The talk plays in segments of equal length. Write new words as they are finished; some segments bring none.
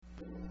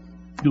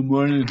Good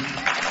morning.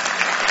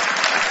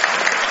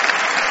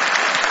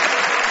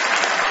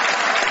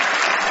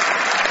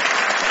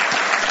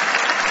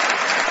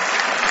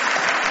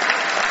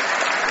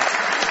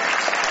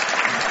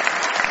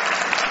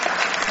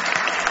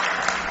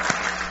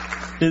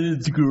 It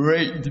is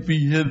great to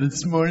be here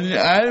this morning.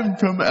 I'm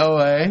from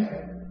LA.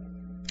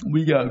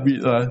 We got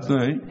beat last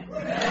night.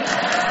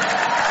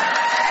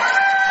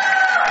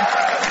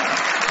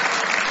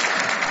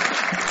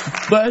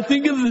 But I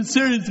think of the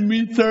series,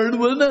 Me Third.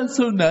 Wasn't that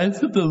so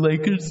nice of the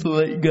Lakers to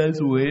let you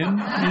guys win?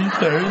 Me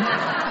Third.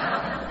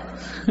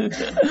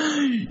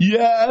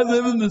 Yeah, I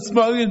live in the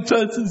smog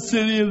infested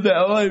city of the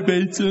LA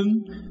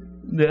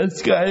Basin. The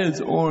sky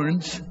is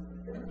orange.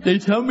 They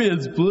tell me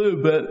it's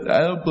blue, but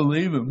I don't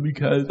believe them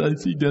because I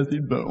see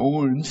nothing but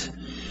orange.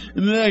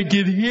 And then I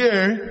get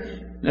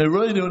here, and I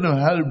really don't know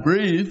how to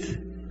breathe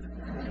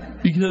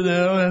because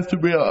I don't have to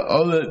breathe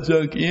all that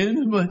junk in.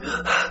 I'm like,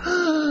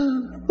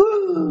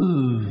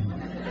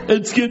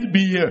 it's good to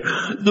be here.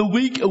 The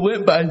week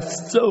went by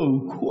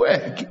so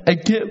quick. I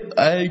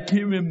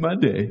came in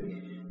Monday.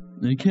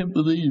 I can't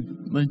believe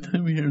my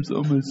time here is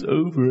almost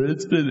over.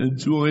 It's been a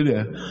joy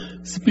to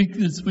speak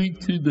this week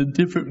to the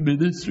different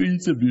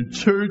ministries of your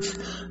church,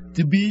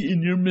 to be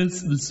in your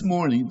midst this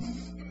morning.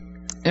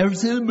 Ever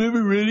seen the movie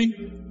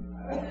Rudy?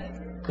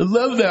 I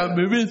love that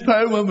movie. It's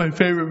probably one of my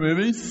favorite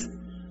movies. I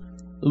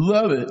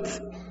love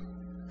it.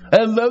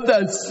 I love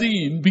that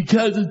scene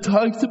because it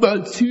talks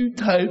about two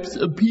types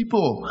of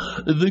people.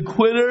 The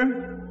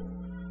quitter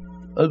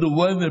or the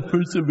one that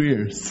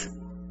perseveres.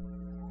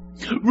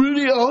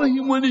 Rudy, all he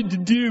wanted to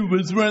do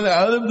was run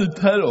out of the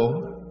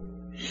tunnel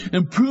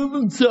and prove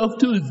himself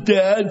to his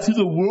dad, to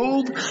the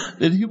world,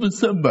 that he was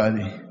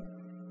somebody.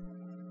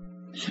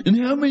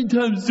 And how many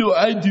times do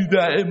I do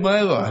that in my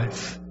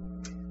life?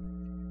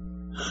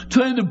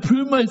 Trying to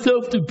prove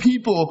myself to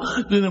people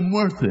that I'm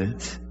worth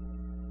it.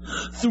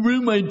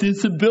 Through my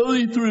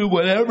disability, through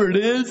whatever it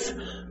is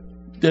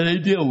that I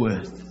deal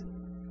with.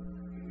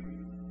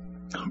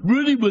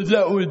 Rudy was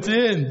at wit's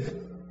end.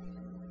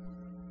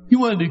 He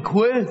wanted to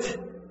quit.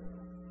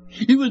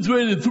 He was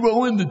ready to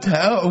throw in the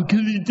towel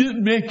because he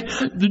didn't make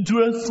the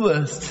dress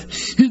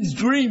list. His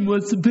dream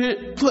was to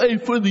play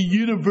for the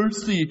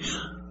University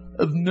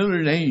of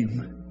Notre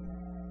Dame.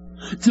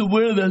 To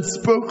wear that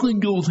sparkling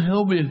gold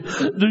helmet,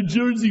 the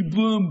jersey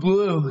blue and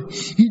blue.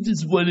 He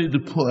just wanted to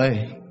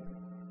play.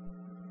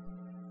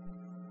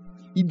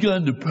 He'd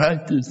gone to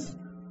practice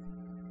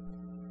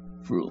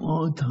for a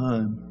long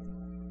time.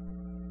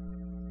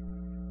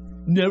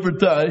 Never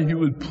thought he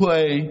would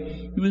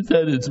play. He was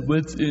at his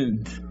wit's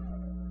end.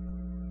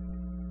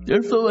 You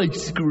ever feel like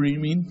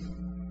screaming?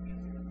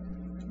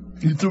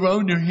 You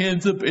throwing your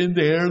hands up in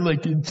the air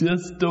like you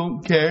just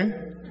don't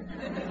care?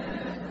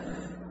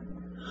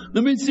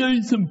 Let me show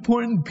you some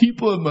important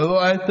people in my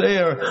life. They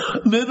are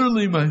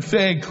literally my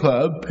fan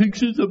club.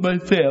 Pictures of my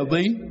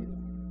family.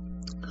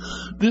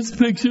 This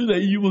picture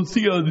that you will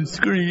see on the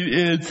screen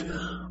is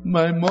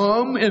my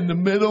mom in the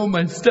middle,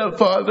 my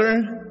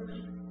stepfather,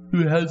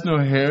 who has no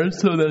hair,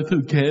 so that's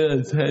okay.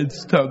 His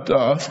head's chopped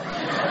off.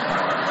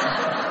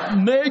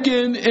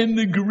 Megan in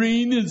the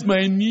green is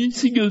my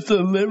niece. She goes to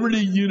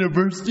Liberty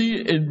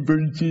University in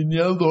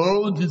Virginia.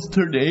 Laurel just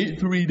turned 8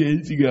 3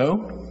 days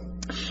ago.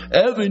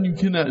 Evan, you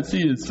cannot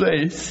see his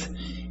face.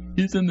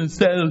 He's in the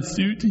saddle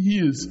suit. He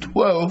is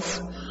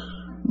 12.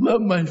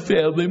 Love my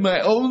family. My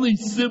only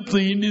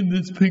sibling in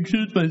this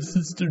picture is my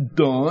sister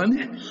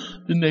Dawn.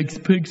 The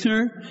next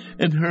picture,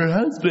 and her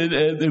husband,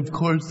 and of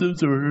course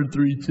those are her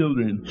 3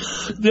 children.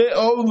 They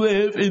all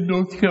live in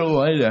North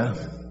Carolina.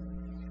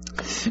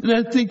 And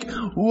I think,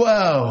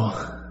 wow,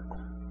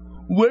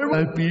 where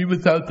would I be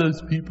without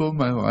those people in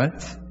my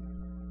life?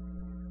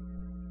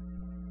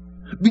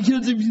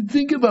 Because if you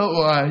think about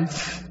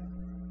life,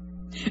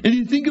 and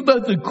you think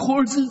about the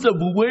courses of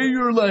where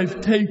your life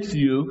takes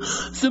you,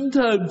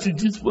 sometimes you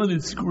just want to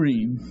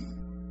scream.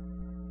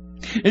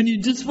 And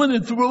you just want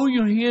to throw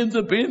your hands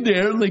up in the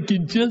air like you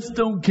just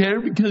don't care,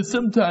 because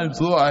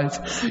sometimes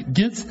life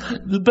gets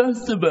the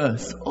best of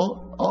us,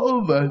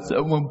 all of us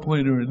at one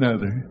point or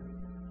another.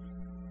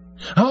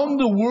 How in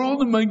the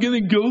world am I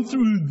going to go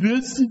through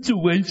this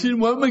situation?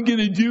 What am I going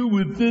to do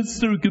with this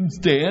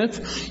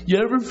circumstance? You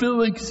ever feel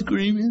like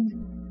screaming?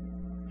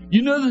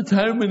 You know the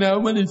time when I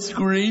want to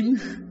scream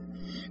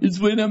is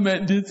when I'm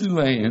at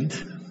Disneyland.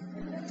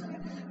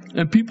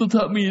 And people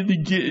taught me into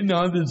getting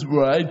on this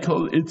ride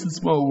called It's a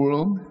Small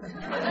World.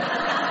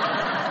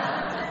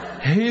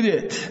 Hate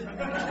it.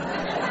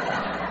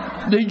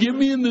 They get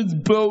me in this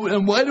boat,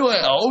 and why do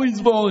I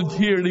always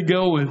volunteer to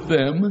go with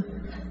them?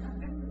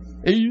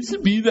 It used to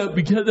be that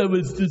because I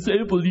was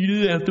disabled, you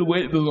didn't have to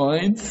wait in the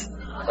lines.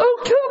 Oh,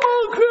 come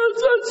on,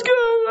 Chris, let's go.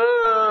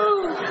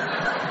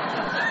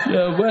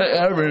 Yeah,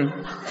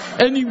 whatever.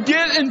 And you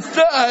get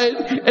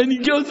inside, and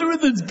you go through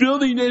this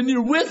building, and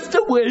you're whisked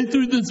away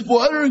through this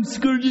water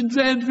excursion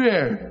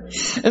fanfare.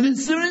 And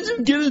as soon as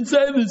you get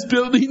inside this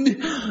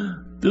building,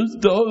 those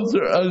dolls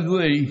are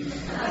ugly.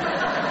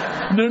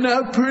 They're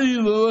not pretty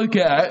to look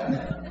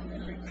at.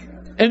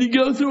 And he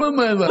goes through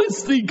my life,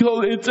 this thing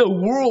called It's a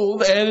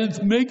World, and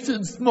it makes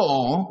it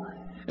small.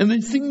 And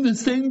they sing the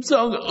same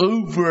song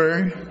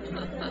over,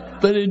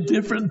 but in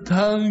different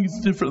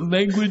tongues, different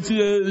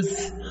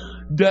languages,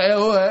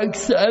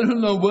 dialects. I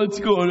don't know what's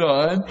going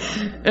on.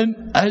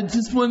 And I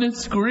just want to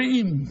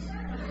scream.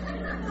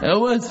 I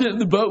want to sit in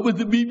the boat with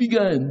the BB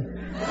gun.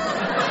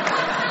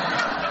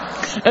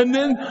 And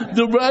then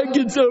the ride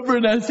gets over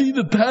and I see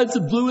the patch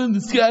of blue in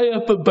the sky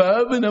up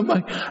above, and I'm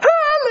like,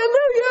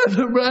 hallelujah,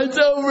 the ride's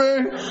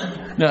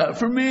over. Not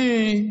for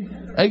me.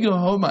 I go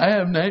home, I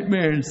have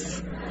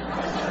nightmares.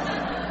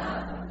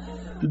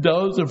 The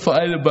dolls are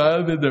flying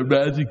above in their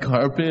magic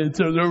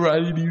carpets, or they're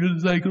riding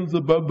unicycles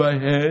above my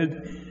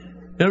head.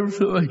 Ever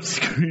feel like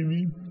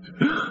screaming?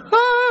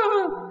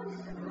 Ah!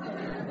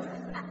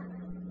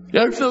 You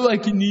ever feel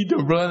like you need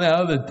to run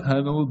out of the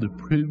tunnel to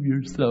prove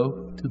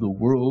yourself to the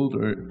world,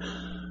 or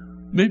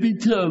maybe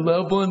to a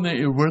loved one that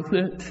you're worth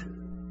it?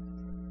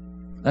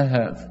 I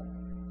have.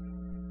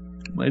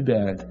 My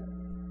dad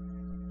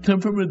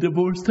come from a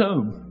divorced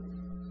home.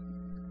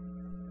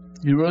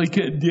 He really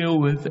couldn't deal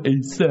with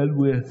a son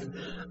with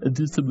a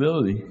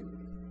disability.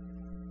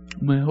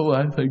 My whole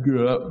life I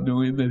grew up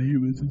knowing that he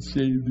was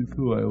ashamed of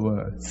who I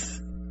was.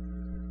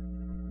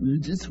 And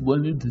I just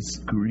wanted to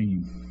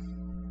scream.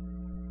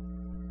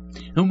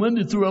 I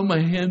wanted to throw my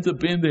hands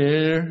up in the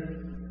air.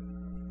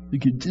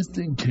 Like I just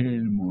didn't care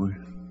anymore.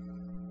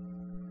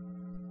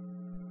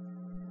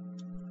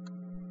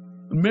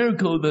 A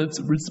miracle that's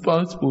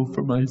responsible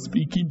for my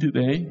speaking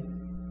today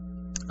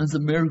is a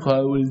miracle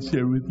I want to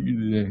share with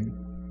you today.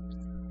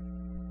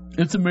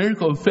 It's a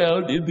miracle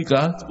found in the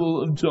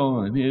Gospel of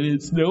John, and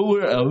it's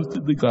nowhere else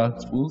in the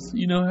Gospels.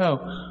 You know how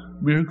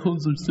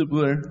miracles are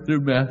similar? They're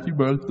Matthew,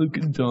 Mark, Luke,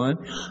 and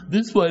John.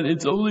 This one,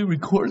 it's only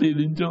recorded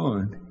in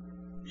John.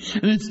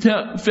 And it's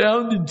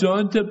found in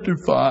John chapter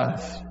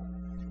 5.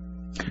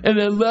 And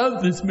I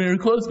love this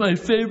miracle. It's my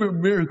favorite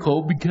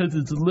miracle because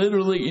it's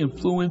literally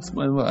influenced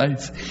my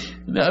life.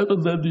 And I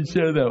would love to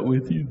share that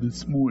with you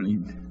this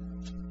morning.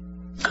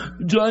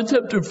 John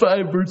chapter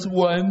 5 verse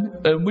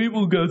 1, and we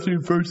will go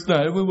through verse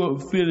 9. We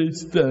won't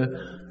finish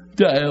the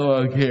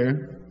dialogue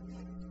here.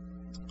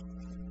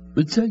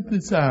 But check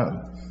this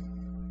out.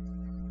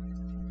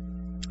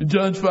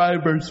 John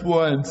 5 verse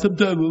 1,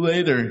 sometime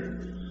later,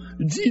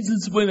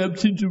 Jesus went up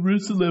to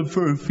Jerusalem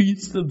for a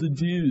feast of the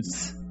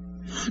Jews.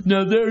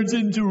 Now there's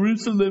in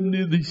Jerusalem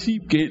near the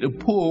sheep gate a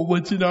pool,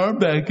 which in our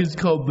back is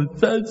called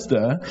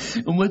Bethesda,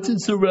 and which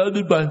is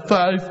surrounded by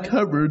 5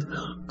 covered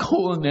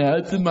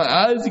colonnades. And my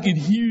eyes get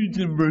huge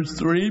in verse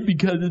 3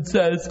 because it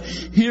says,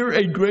 here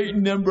a great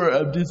number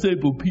of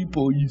disabled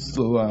people used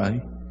to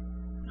lie.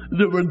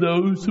 There were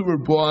those who were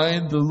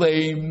blind, the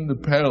lame, the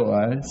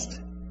paralyzed.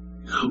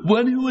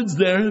 One who was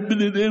there had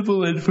been an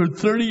invalid for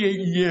 38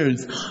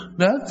 years.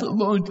 That's a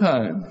long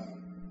time.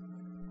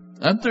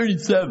 I'm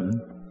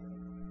 37.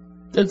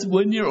 That's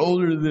 1 year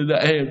older than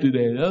I am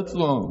today. That's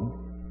long.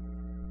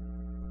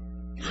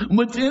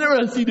 What's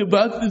interesting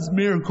about this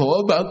miracle,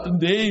 about the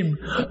name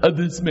of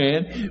this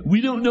man,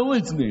 we don't know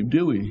his name,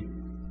 do we?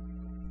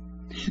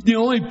 The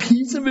only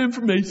piece of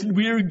information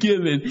we are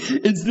given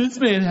is this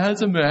man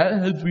has a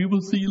mat, as we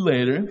will see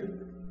later.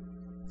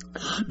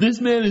 This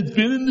man has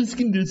been in this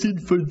condition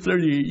for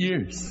 38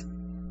 years.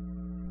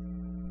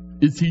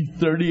 Is he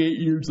 38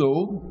 years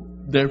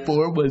old?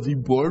 Therefore, was he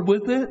bored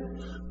with it?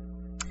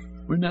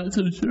 We're not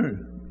so sure.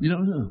 We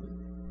don't know.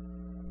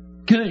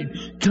 Can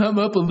it come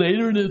up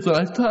later in his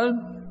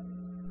lifetime?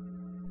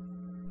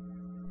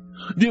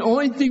 The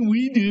only thing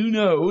we do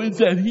know is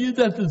that he is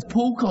at this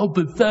pool called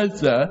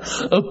Bethesda,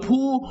 a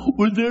pool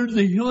where there's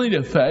a healing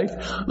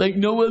effect like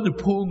no other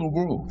pool in the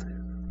world.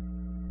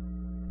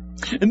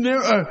 And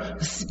there are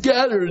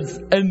scatters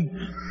and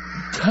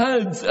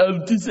tons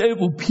of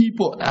disabled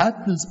people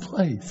at this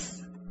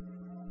place.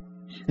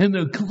 And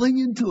they're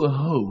clinging to a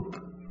hope.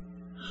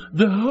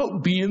 The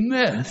hope being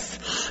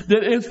this,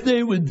 that if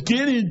they would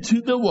get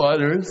into the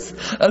waters,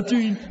 after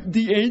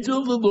the angel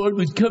of the Lord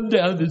would come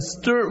down and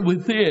stir it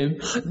within,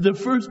 the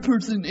first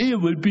person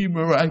in would be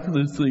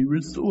miraculously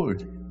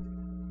restored.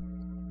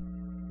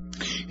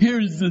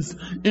 Here's this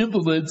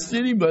invalid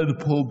sitting by the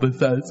pool of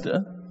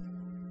Bethesda.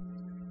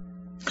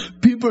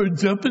 People are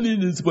jumping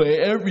in his way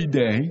every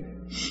day.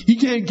 He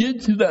can't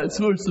get to that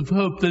source of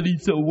hope that he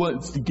so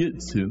wants to get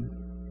to.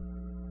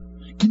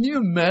 Can you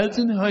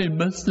imagine how he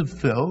must have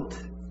felt?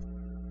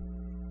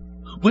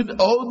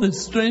 With all the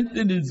strength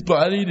in his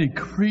body to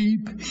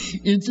creep,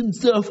 inch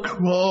himself,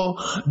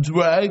 crawl,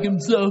 drag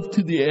himself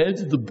to the edge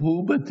of the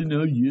pool, but to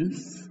no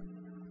use.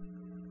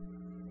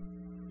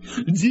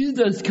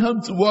 Jesus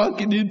comes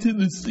walking into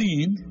the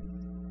scene.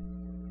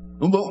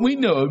 And what we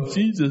know of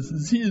Jesus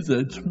is he is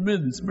a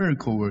tremendous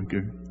miracle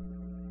worker.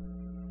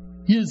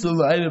 He is the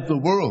light of the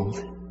world.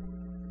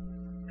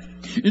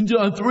 In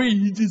John 3,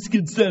 he just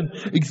gets done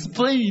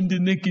explaining to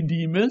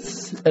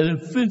Nicodemus, an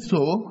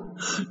official,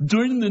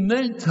 during the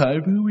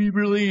nighttime who he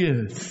really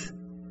is.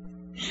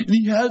 And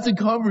he has a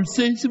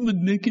conversation with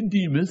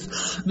Nicodemus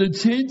that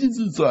changes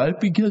his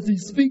life because he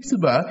speaks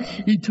about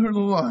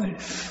eternal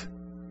life.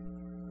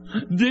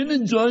 Then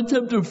in John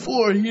chapter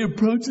 4, he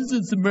approaches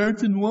a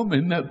Samaritan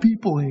woman that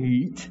people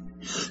hate.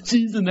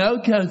 She's an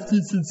outcast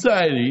in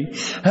society,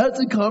 has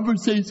a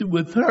conversation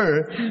with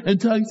her, and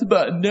talks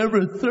about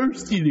never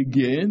thirsting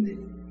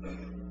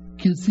again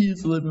because he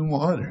is living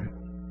water.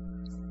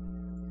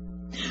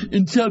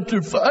 In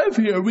chapter 5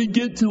 here, we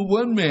get to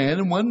one man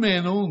and one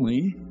man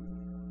only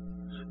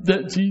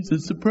that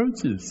Jesus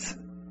approaches.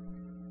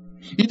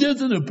 He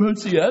doesn't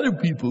approach the other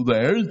people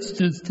there, it's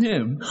just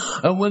him.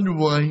 I wonder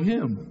why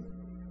him?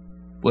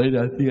 Why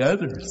not the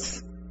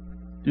others?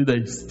 Do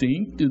they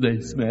stink? Do they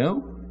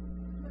smell?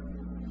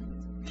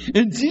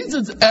 And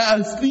Jesus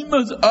asks the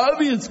most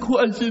obvious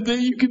question that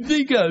you can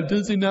think of,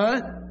 does he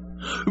not?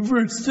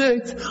 Verse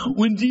 6,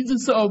 when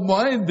Jesus saw a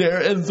man there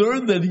and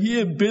learned that he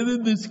had been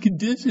in this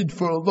condition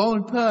for a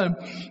long time,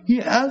 he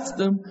asked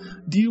him,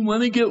 do you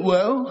want to get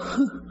well?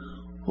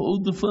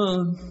 Hold the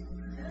phone.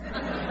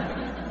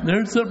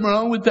 There's something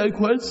wrong with that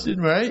question,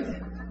 right?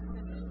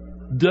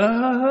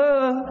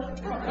 Duh.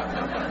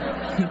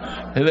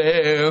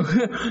 Hello.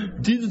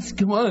 Jesus,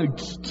 come on,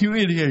 cue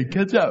in here,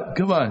 catch up,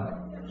 come on.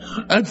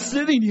 I'm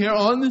sitting here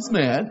on this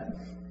mat.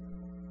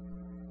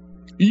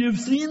 You've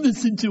seen the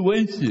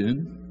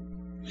situation.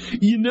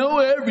 You know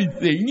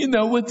everything. You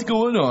know what's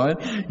going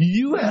on.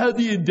 You have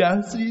the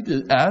audacity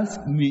to ask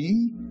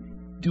me,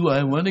 do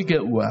I want to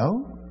get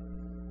well?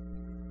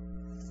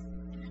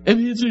 And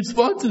his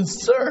response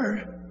is,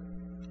 sir,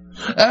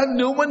 I have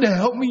no one to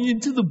help me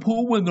into the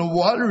pool when the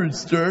water is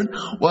stirred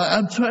while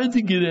I'm trying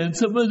to get in.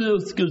 Someone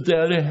else goes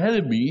out ahead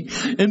of me.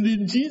 And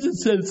then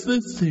Jesus says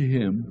this to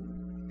him.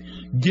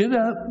 Get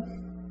up,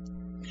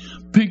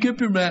 pick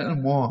up your mat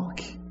and walk.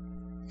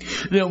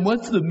 Now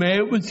once the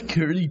man was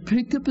cured, he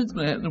picked up his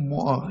mat and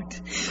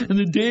walked. And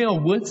the day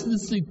on which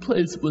this took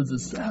place was the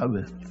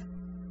Sabbath.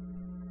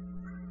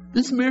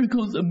 This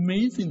miracle is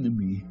amazing to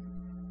me.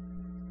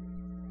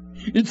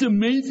 It's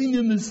amazing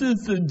in the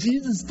sense that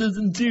Jesus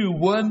doesn't do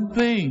one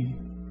thing.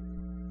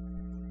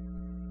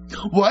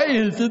 Why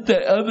is it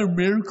that other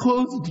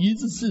miracles,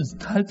 Jesus just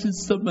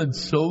touches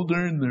someone's shoulder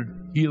and they're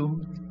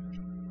healed?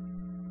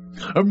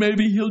 Or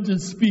maybe he'll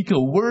just speak a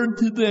word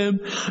to them,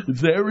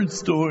 they're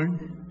restored.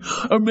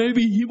 Or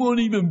maybe he won't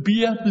even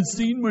be at the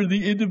scene where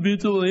the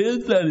individual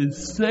is that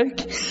is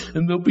sick,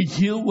 and they'll be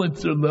healed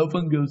once their loved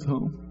one goes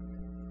home.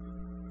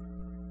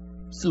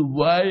 So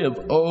why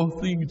of all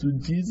things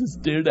would Jesus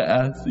dare to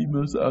ask the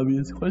most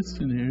obvious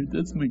question here? It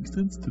doesn't make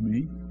sense to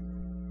me.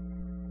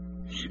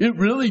 It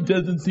really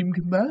doesn't seem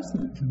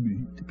compassionate to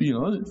me, to be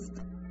honest.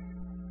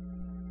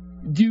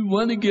 Do you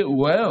want to get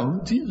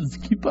well? Jesus,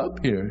 keep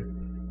up here.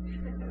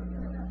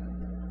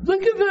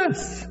 Look at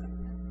this.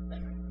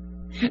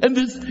 And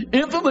this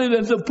invalid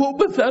at the pool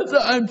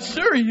Bethesda, I'm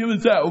sure he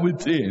was out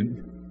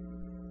within.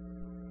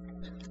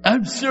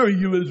 I'm sure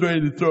he was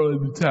ready to throw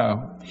in the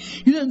towel.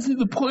 He didn't see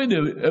the point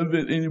of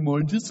it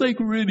anymore, just like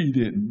Rudy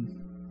didn't.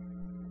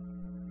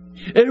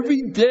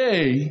 Every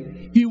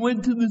day he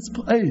went to this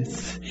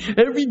place.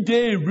 Every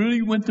day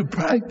Rudy went to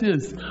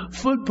practice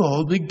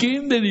football, the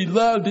game that he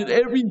loved, and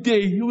every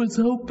day he was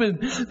hoping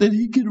that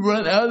he could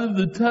run out of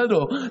the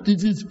tunnel to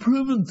just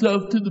prove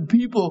himself to the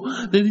people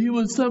that he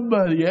was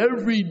somebody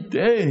every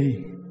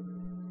day.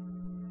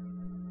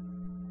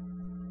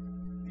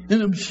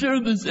 And I'm sure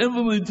this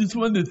invalid just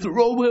wanted to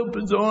throw up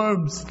his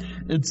arms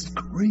and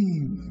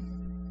scream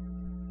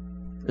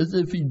as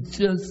if he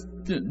just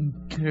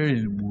didn't care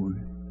anymore.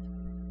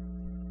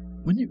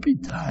 Wouldn't you be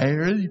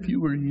tired if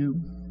you were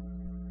him?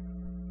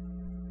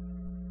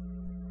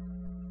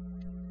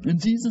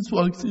 And Jesus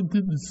walks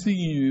into the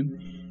scene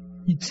and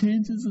he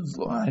changes his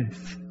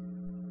life.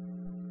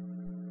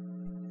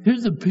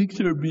 Here's a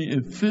picture of me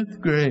in 5th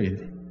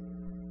grade.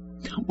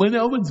 When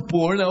I was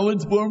born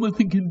with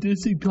a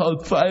condition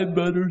called fine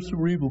motor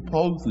cerebral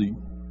palsy.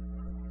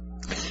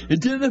 It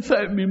didn't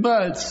affect me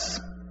much.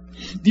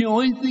 The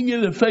only thing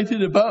it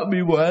affected about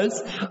me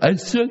was I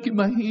shook in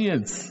my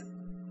hands.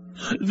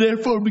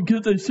 Therefore,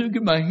 because I shook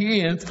in my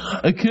hands,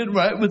 I couldn't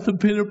write with a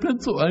pen or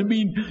pencil. I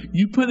mean,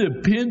 you put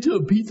a pen to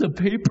a piece of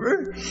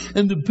paper,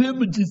 and the pen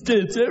would just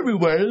dance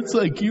everywhere. It's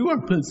like you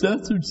are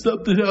possessed or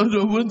something. I don't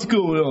know what's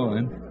going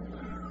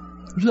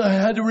on. So I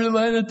had to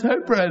rely on a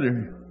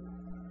typewriter.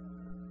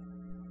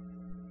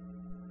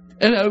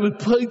 And I would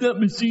plug that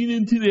machine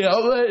into the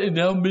outlet in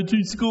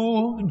elementary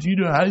school,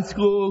 junior high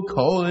school,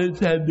 college,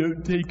 had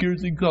note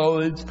takers in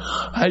college,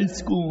 high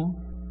school.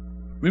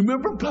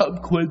 Remember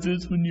pop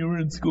quizzes when you were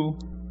in school?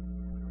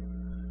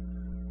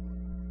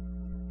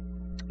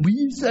 We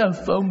used to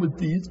have fun with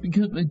these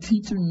because my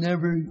teacher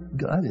never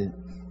got it.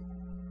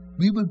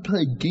 We would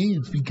play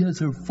games because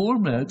her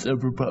formats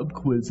of her pop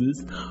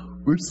quizzes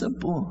were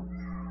simple.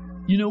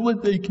 You know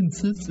what they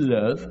consisted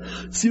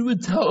of? She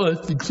would tell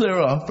us to clear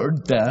off our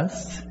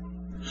desks.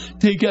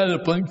 Take out a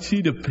blank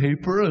sheet of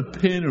paper, a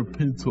pen or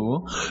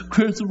pencil.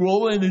 Chris,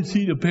 roll in a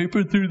sheet of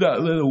paper through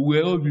that little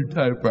wheel of your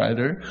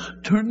typewriter.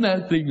 Turn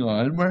that thing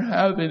on. We're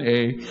having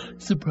a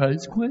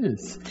surprise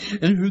quiz.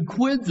 And her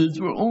quizzes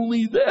were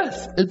only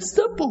this. It's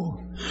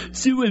simple.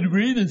 She would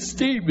read a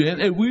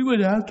statement and we would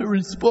have to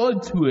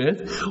respond to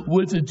it.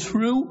 Was it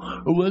true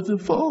or was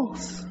it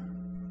false?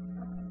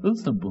 It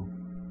was simple.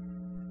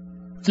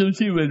 So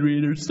she would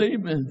read her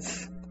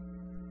statements.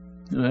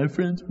 And my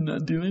friends would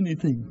not do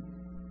anything.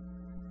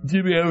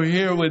 Jimmy over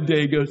here one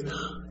day goes,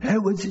 "Hey,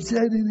 what you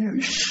said in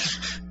there?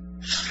 Shh,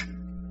 shh.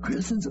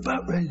 Chris is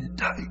about ready to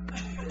type."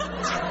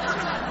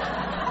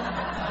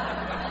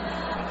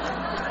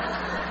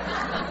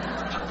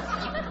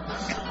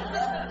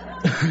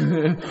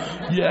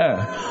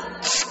 Yeah.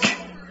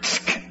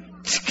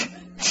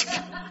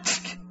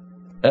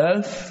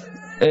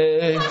 F-A-L-S-E.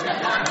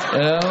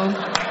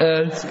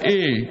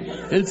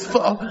 It's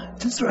false.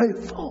 Just write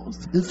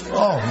false. It's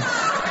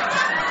false.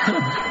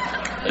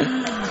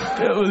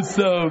 It was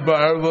so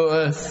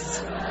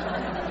marvelous.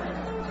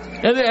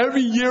 And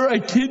every year, I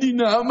kid you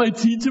not, my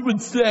teacher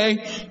would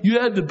say, "You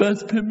had the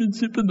best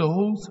penmanship in the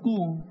whole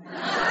school."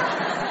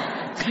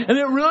 And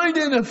it really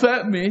didn't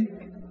affect me.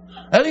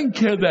 I didn't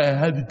care that I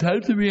had to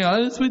type. To be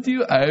honest with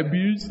you, I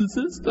abused the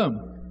system.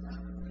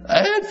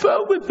 I had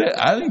fun with it.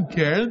 I didn't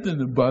care. It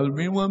didn't bother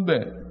me one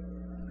bit.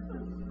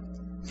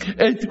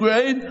 8th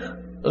grade,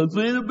 a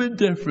little bit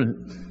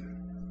different.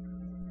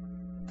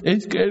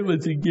 8th grade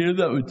was a year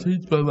that would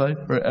change my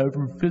life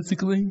forever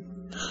physically.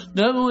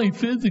 Not only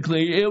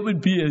physically, it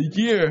would be a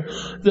year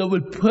that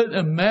would put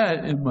a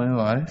mat in my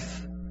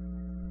life.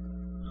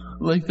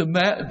 Like the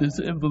mat this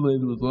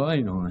invalid was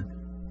lying on.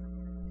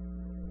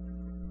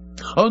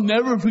 I'll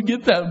never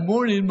forget that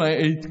morning, my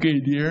 8th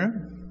grade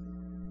year.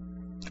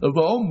 Of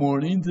all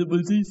mornings, it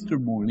was Easter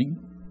morning.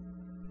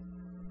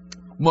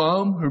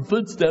 Mom, her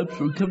footsteps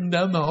were coming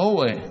down the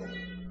hallway.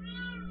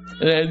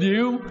 And I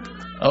knew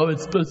I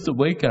was supposed to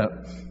wake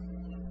up.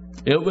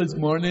 It was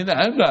morning.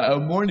 I'm not a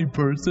morning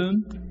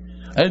person.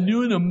 I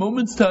knew in a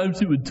moment's time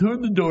she would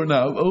turn the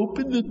doorknob,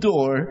 open the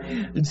door,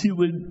 and she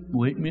would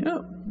wake me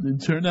up.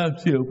 And sure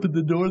enough, she opened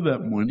the door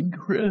that morning.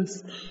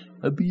 "Chris,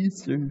 happy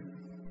Easter.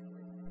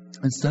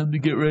 It's time to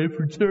get ready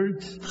for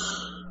church.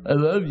 I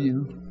love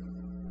you."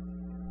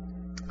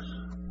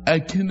 I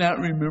cannot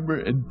remember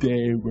a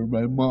day where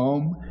my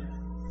mom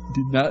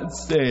did not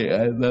say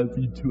 "I love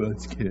you" to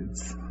us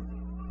kids.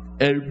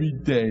 Every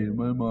day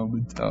my mom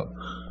would tell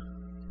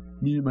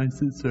me and my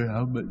sister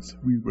how much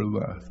we were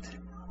loved.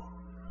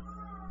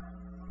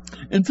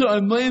 And so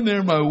I'm laying there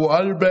in my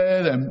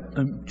waterbed.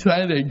 I'm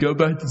trying to go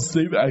back to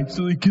sleep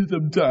actually because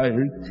I'm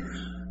tired.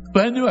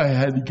 But I knew I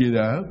had to get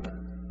up.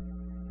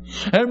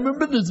 I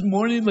remember this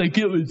morning like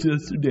it was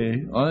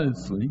yesterday,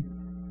 honestly.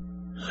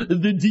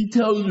 The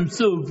details are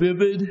so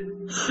vivid.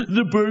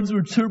 The birds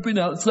were chirping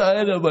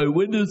outside on my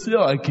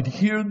windowsill. I could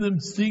hear them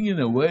singing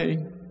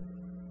away.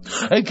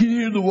 I could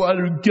hear the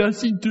water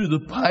gushing through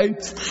the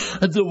pipes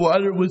as the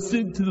water was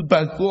sent to the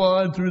back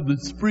lawn through the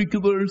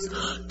sprinklers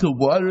to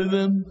water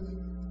them.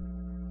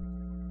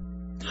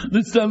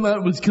 The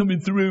sunlight was coming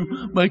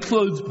through my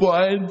closed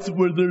blinds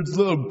where there's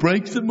little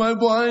breaks in my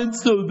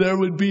blinds, so there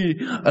would be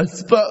a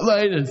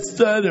spotlight, a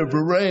sun, a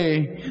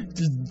ray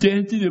just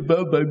dancing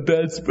above my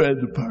bedspread,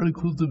 the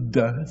particles of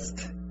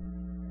dust.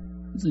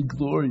 It was a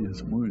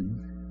glorious morning.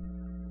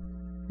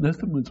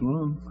 Nothing was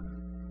wrong.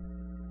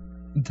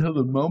 Until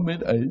the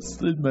moment I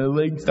slid my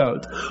legs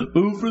out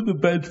over the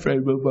bed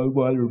frame of my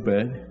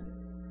waterbed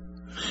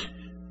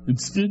and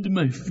stood to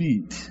my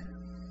feet.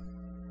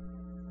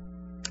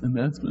 And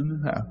that's when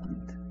it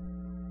happened.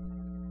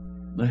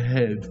 My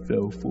head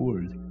fell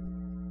forward.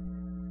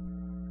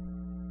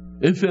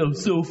 It fell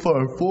so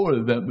far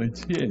forward that my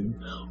chin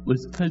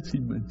was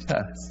touching my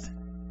chest.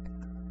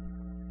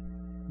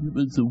 It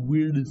was the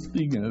weirdest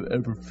thing I've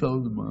ever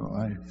felt in my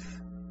life.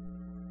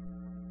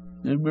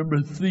 I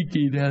remember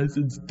thinking as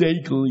it's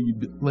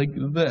dangling like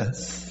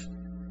this.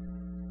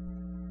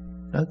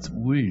 That's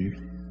weird.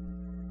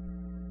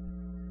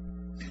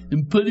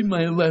 And putting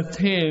my left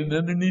hand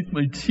underneath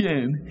my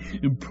chin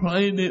and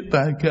prying it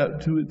back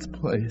up to its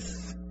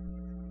place.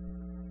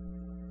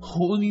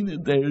 Holding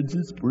it there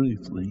just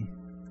briefly.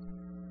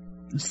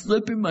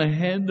 Slipping my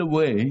hand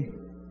away,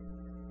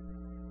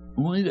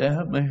 only to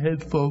have my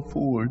head fall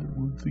forward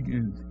once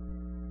again.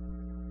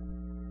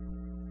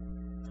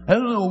 I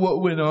don't know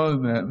what went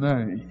on that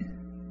night.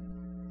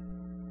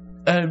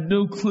 I have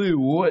no clue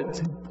what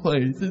took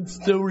place. It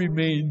still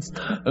remains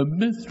a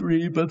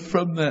mystery, but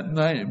from that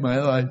night, my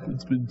life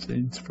has been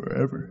changed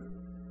forever.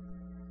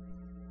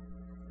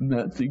 And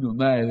that single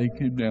night, I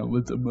came down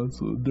with a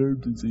muscle nerve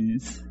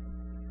disease.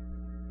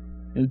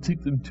 And it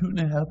took them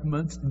 2.5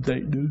 months to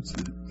diagnose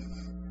it.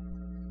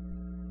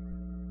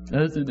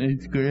 I was in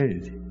 8th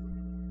grade.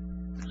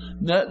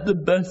 Not the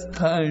best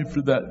time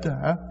for that to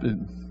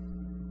happen.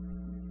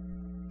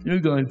 You're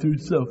going through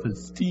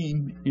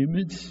self-esteem,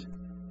 image,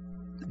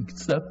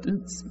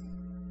 acceptance,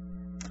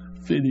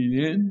 fitting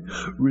in,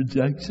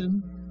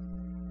 rejection,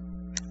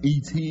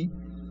 E.T.,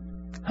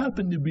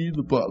 happened to be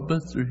the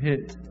blockbuster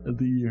hit of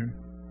the year.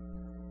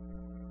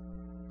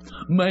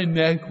 My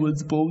neck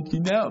was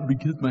bulging out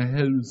because my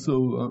head was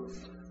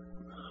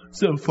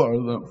so far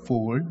lumped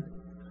forward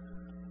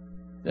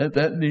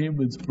that name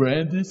was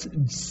brandished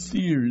and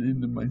seared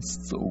into my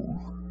soul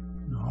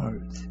and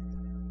heart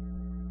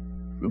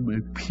from my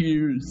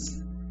peers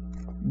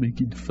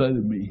making fun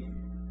of me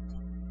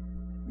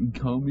and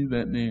calling me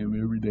that name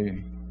every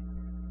day.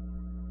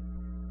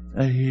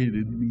 I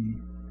hated me.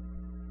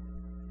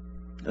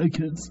 I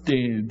couldn't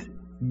stand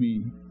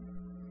me.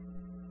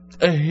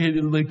 I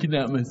hated looking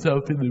at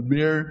myself in the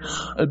mirror.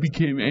 I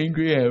became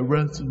angry. I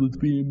wrestled with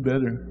being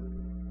better.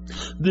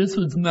 This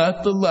was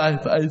not the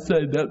life I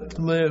signed up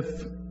to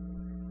live.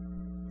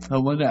 I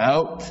want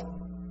out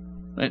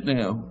right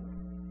now.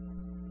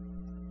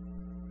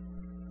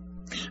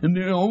 And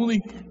the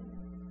only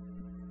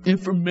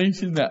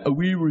information that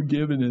we were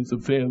given as a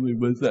family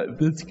was that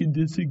this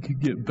condition could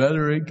get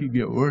better, it could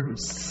get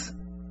worse.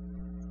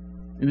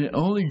 And it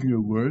only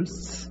grew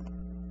worse.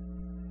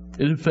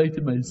 It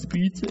affected my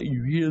speech that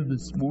you hear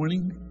this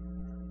morning.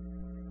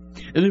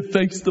 It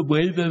affects the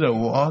way that I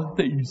walk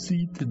that you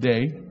see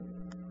today.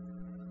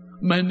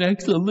 My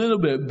neck's a little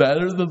bit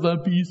better. The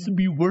lump used to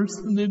be worse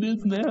than it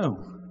is now.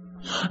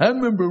 I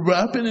remember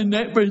wrapping a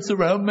neck brace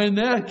around my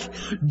neck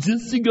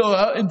just to go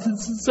out into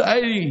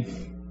society.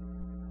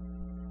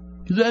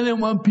 Because I didn't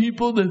want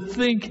people to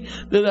think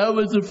that I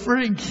was a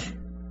freak.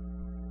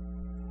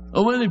 I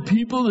wanted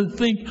people to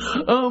think,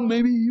 oh,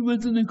 maybe he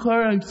was in a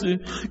car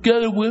accident,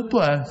 got a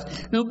whiplash.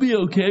 He'll be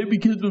okay,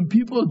 because when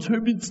people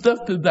attribute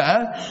stuff to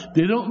that,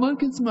 they don't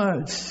look as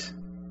much.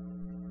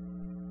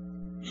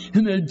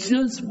 And I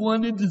just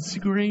wanted to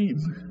scream.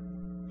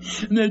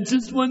 And I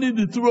just wanted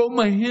to throw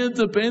my hands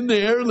up in the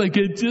air like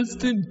I just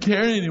didn't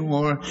care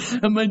anymore.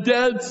 And my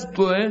dad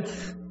split.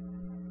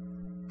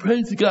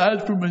 Praise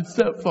God for my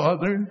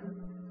stepfather.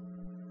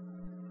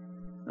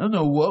 I don't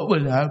know what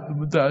would happen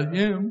without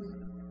him.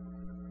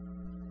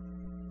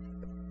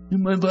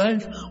 And my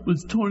life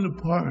was torn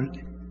apart.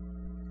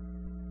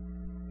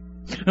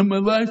 And my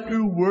life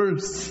grew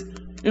worse.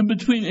 In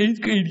between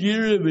 8th grade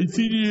year and my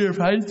senior year of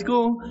high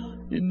school,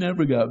 it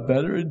never got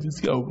better, it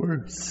just got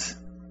worse.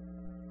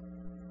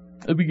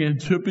 I began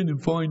tripping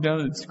and falling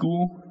down at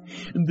school.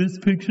 In this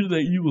picture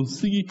that you will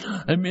see,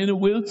 I'm in a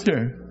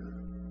wheelchair.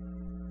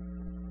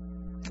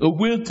 A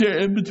wheelchair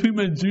in between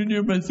my junior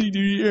and my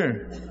senior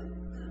year.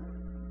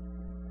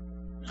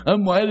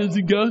 I'm white as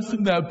a ghost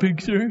in that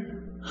picture.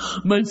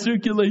 My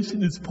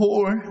circulation is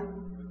poor.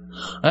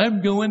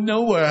 I'm going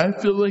nowhere. I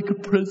feel like a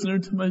prisoner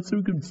to my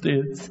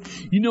circumstance.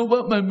 You know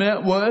what my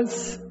mat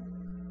was?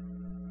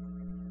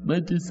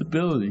 My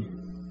disability.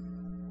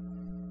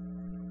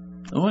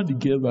 I wanted to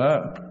give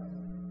up.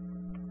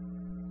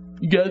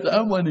 You guys,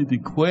 I wanted to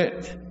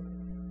quit.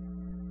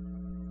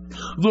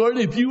 Lord,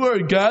 if you are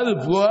a God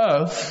of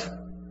love,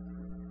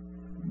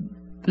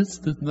 this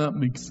does not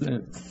make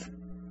sense.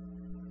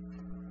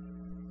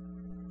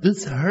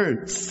 This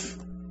hurts.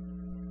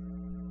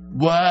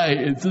 Why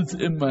is this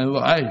in my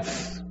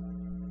life?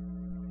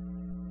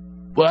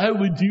 Why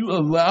would you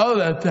allow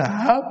that to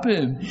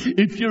happen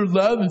if your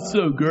love is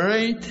so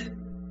great?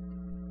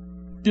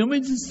 Didn't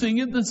we just sing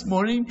it this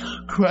morning?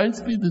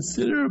 Christ be the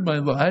center of my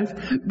life,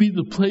 be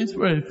the place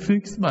where I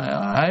fix my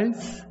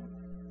eyes.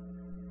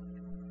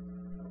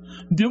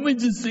 Didn't we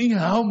just sing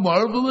how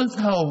marvelous,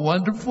 how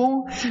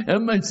wonderful,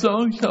 and my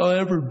song shall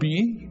ever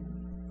be?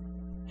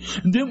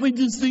 And didn't we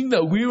just sing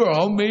that we were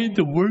all made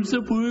to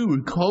worship, we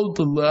were called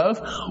to love,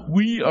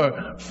 we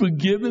are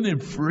forgiven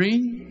and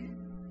free?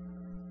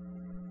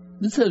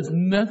 This has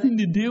nothing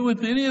to do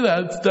with any of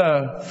that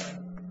stuff.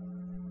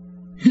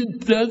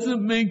 It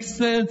doesn't make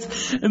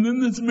sense. And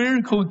then this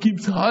miracle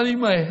keeps haunting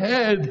my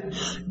head.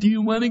 Do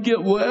you want to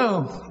get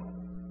well?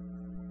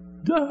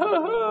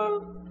 Duh.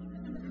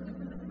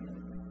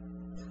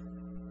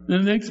 The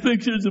next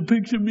picture is a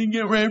picture of me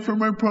getting ready for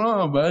my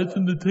prom. I was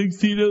in the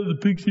tuxedo, the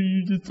picture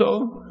you just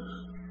saw.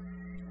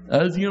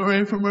 I was getting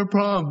ready for my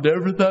prom.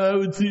 Never thought I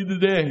would see the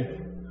day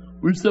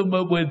where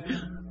someone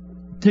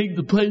would take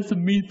the place of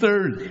me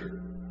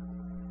third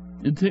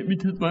and take me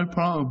to my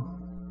prom.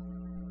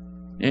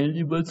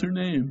 Angie, what's her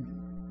name?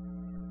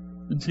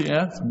 And she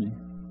asked me.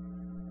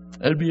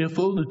 I'd be a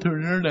fool to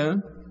turn her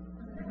down.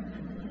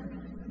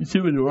 And she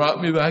would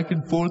rock me back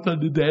and forth on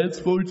the dance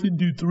floor. She'd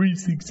do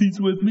 360s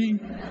with me.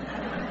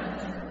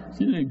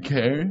 She didn't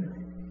care.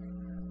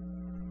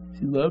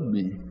 She loved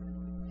me.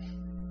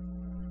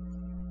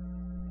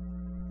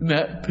 In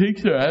that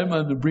picture, I'm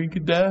on the brink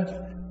of death.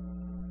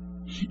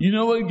 You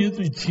know what gives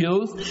me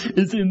chills?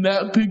 Is in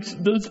that picture,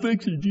 those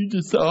pictures you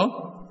just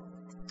saw.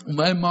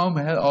 My mom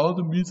had all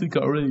the music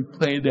already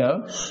played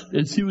out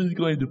that she was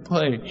going to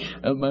play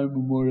at my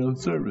memorial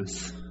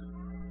service.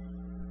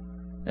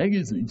 That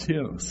gives me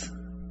chills.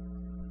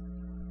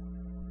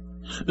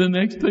 The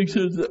next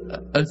picture is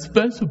a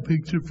special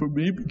picture for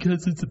me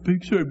because it's a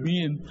picture of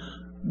me and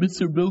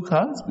Mr. Bill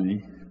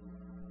Cosby.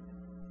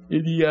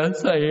 And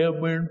yes, I am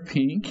wearing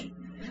pink.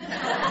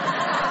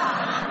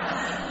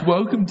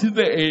 Welcome to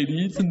the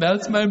 80s, and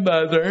that's my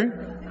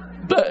mother.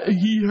 But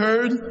he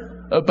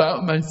heard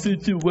about my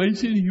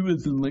situation. He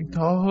was in Lake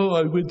Tahoe.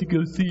 I went to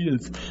go see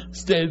his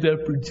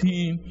stand-up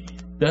routine.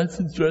 That's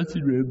his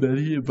dressing room that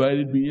he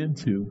invited me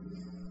into.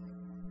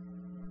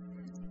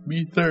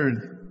 Me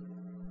third.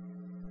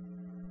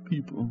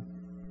 People.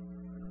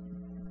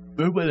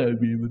 Where would I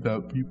be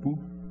without people?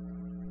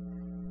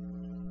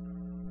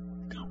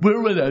 Where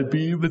would I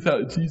be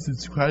without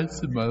Jesus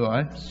Christ in my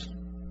life?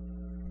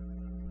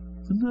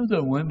 Sometimes I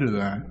wonder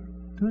that,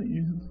 don't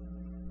you?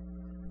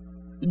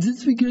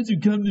 Just because you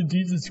come to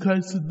Jesus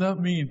Christ does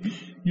not mean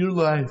your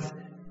life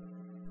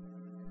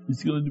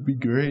is going to be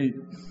great.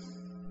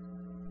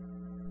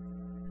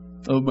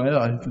 Oh, my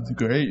life is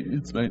great.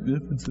 It's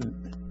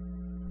magnificent.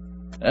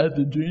 I have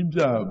the dream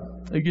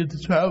job. I get to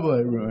travel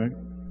everywhere.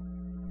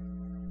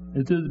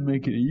 It doesn't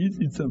make it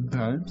easy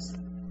sometimes.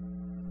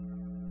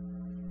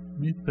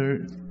 Me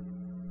third.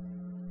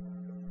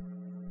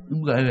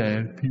 I'm glad I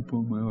have people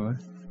in my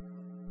life.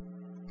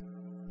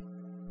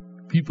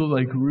 People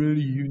like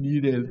Rudy who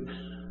needed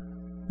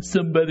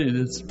somebody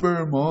to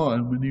spur him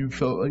on when he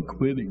felt like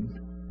quitting.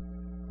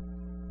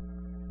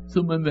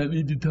 Someone that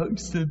needed to talk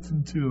sense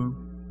into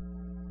him.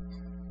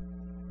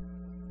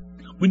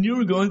 When you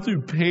were going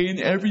through pain,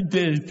 every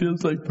day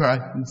feels like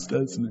practice,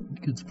 doesn't it?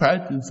 Because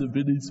practice of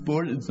any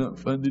sport is not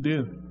fun to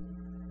do.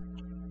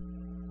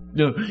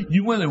 No,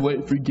 you want to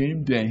wait for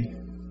game day.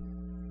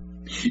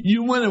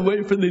 You want to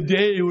wait for the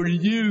day where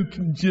you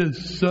can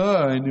just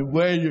shine and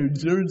wear your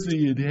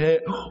jersey and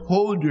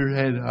hold your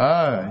head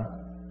high.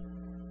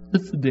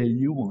 That's the day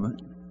you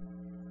want.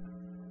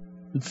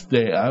 That's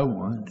the day I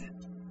want.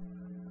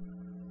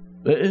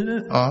 But isn't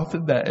it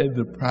often that in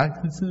the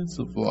practices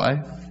of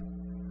life,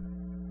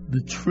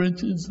 the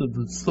trenches of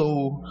the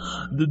soul,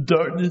 the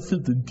darkness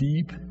of the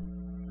deep,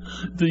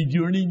 the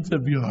yearnings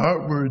of your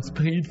heart where it's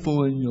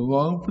painful and you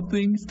long for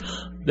things,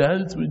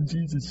 that is when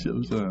Jesus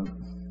shows up.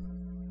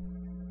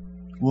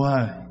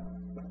 Why?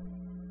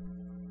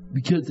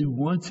 Because he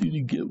wants you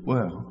to get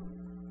well.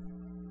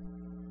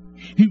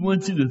 He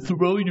wants you to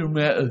throw your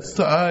mat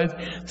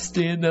aside,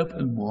 stand up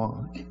and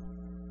walk.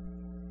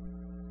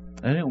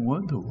 I didn't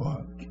want to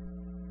walk.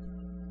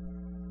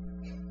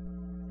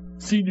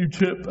 Senior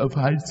trip of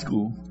high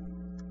school.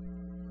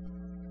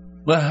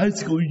 My high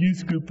school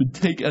youth group would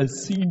take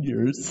us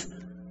seniors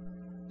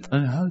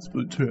on a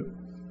houseboat trip.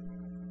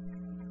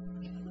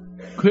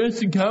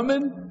 Chris, you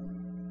coming?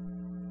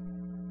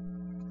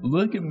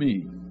 Look at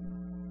me.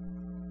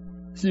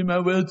 See my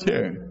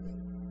wheelchair?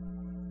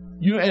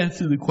 You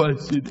answer the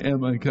question,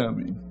 am I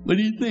coming? What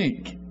do you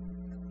think?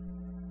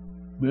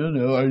 I don't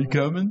know, are you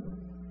coming?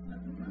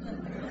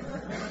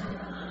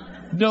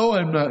 No,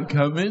 I'm not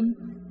coming.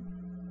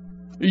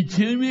 Are you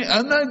kidding me?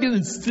 I'm not going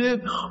to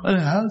sit on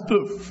a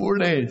houseboat for 4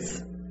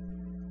 days.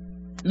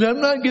 And I'm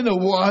not going to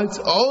watch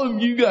all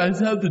of you guys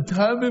have the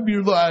time of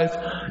your life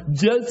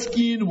jet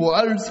skiing,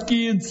 water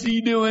skiing,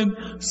 sea-doing,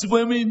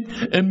 swimming,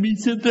 and me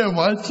sit there and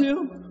watch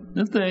you?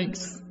 No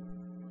thanks.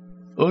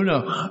 Oh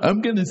no,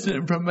 I'm going to sit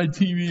in front of my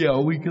TV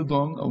all week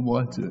long and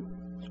watch it.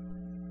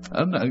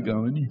 I'm not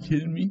going. Are you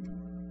kidding me?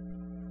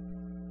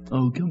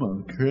 Oh, come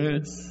on,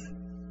 Chris.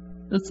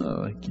 That's not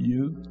like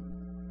you.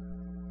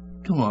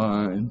 Come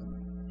on.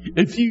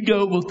 If you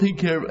go, we'll take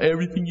care of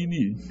everything you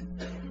need.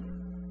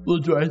 We'll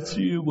dress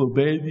you, we'll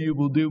bathe you,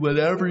 we'll do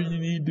whatever you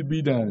need to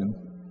be done.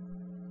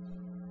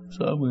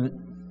 So I went.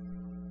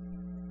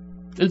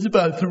 It's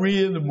about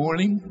 3 a.m.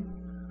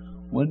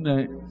 one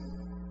night.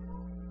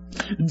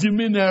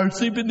 Jimmy and I are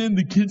sleeping in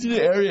the kitchen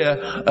area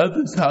of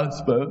this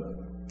houseboat.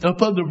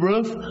 Up on the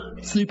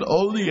roof sleep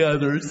all the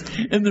others.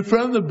 In the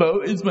front of the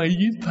boat is my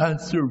youth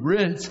pastor,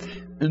 Rich,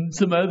 and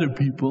some other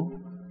people.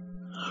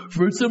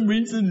 For some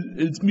reason,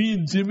 it's me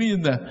and Jimmy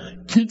in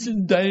the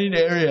kitchen dining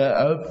area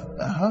of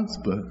a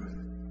houseboat.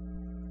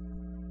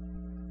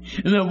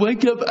 And I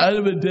wake up out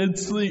of a dead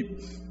sleep.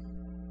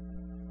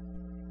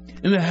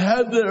 And I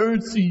had the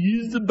urge to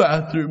use the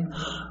bathroom.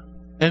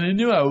 And I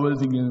knew I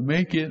wasn't going to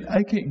make it.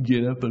 I couldn't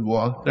get up and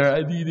walk there.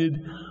 I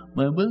needed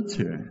my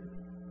wheelchair.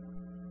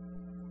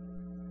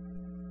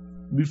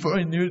 Before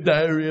I knew it,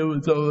 diarrhea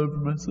was all over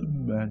my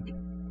sleeping bag.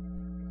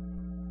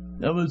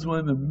 That was one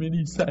of the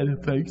many side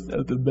effects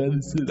of the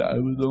medicine I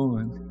was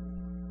on.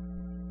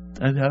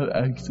 I'd have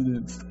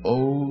accidents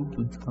all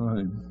the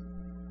time.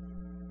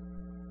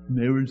 And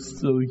they were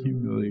so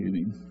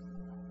humiliating.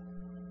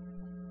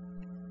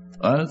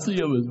 Honestly,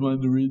 it was one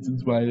of the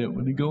reasons why I didn't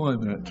want to go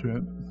on that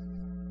trip.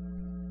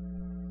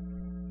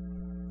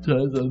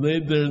 So as I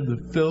laid there in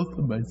the filth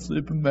of my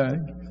sleeping bag,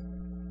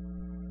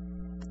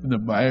 in the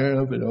mire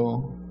of it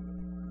all,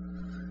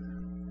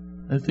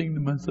 I think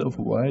to myself,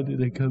 why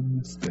did I come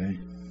this day?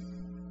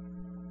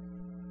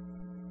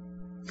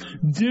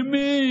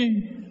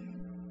 Jimmy!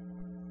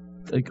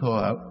 I call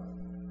out.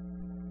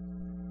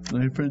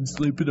 My friend's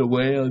sleeping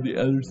away on the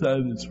other side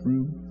of this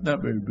room.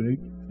 Not very big.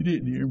 He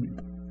didn't hear me.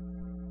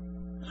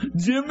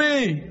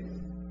 Jimmy!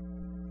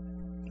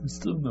 There's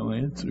still no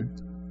answer.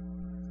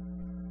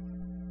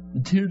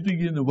 The tears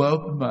begin to well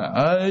up in my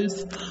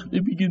eyes. They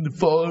begin to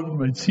fall over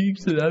my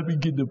cheeks, and I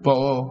begin to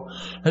bawl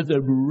as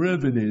I'm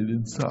riveted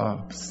in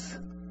sobs.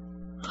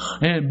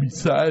 I am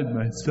beside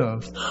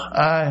myself.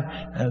 I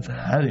have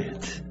had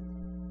it.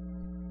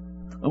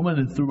 I want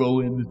to throw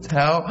in the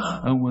towel.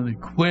 I want to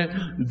quit.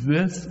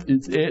 This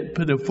is it.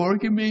 Put a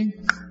fork in me.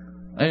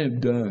 I am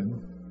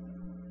done.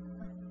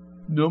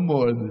 No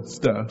more of this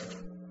stuff.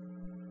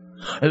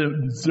 I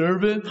don't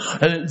deserve it.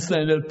 I didn't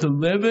sign up to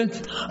live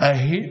it. I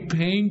hate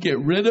pain. Get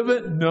rid of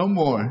it. No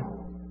more.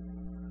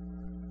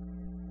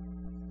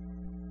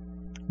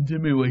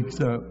 Jimmy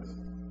wakes up.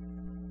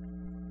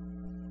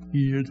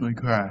 He hears my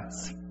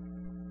cries.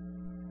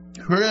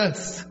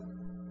 Chris!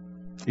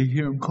 I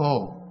hear him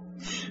call.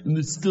 In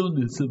the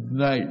stillness of the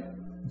night,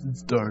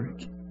 it's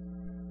dark.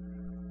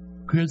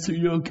 Chris, are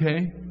you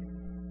okay?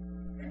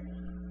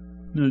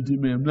 No,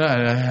 Jimmy, I'm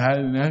not. I had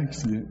an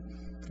accident.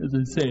 As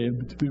I say, in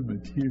between my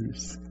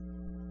tears.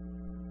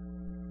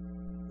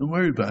 Don't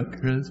worry about it,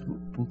 Chris.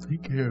 We'll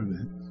take care of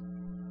it.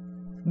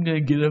 I'm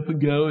gonna get up and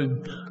go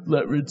and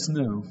let Rich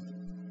know.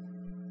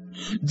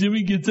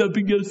 Jimmy gets up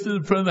and goes to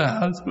the front of the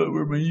houseboat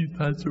where my youth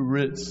pastor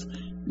Rich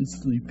is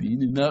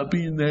sleeping, and not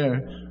being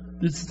there,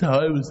 this is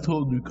how I was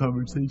told the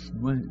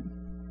conversation went.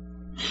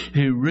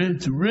 Hey,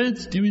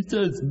 Rich, Jimmy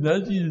says,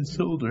 nudging his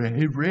shoulder.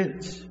 Hey,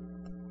 Rich.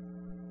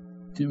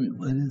 Jimmy,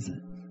 what is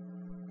it?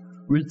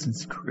 Rich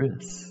is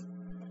Chris.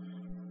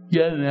 He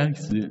had an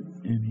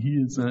accident, and he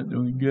is not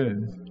doing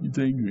good. He's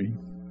angry.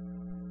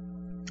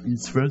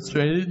 He's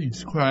frustrated.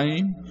 He's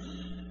crying.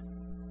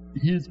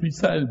 He is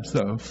beside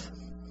himself.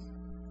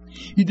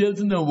 He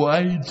doesn't know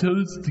why he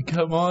chose to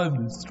come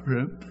on this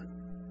trip.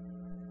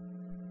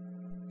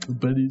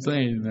 But he's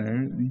laying there,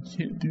 and he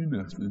can't do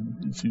nothing,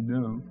 as you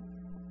know.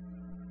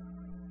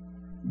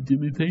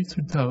 Jimmy, thanks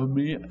for telling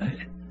me.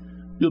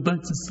 Go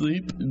back to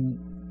sleep,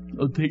 and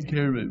I'll take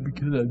care of it,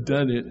 because I've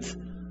done it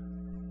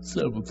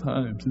several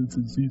times since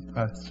his youth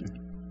pastor.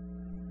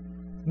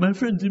 My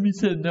friend Jimmy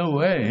said, no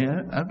way.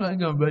 I'm not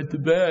going back to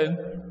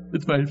bed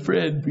with my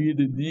friend being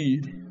in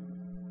need.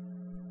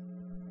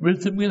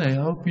 Rich, I'm going to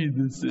help you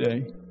this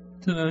day,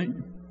 tonight.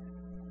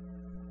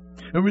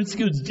 And Rich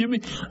goes,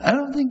 Jimmy, I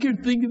don't think you're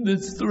thinking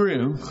this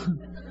through.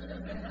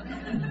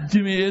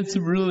 Jimmy, it's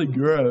really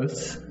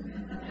gross.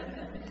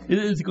 It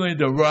is going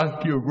to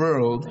rock your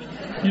world.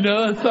 You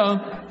know that song?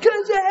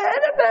 'Cause I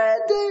had a bad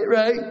day,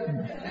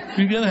 right?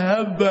 You're going to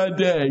have a bad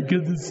day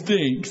because it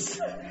stinks.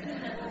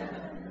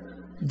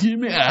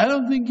 Jimmy, I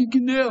don't think you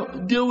can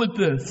deal with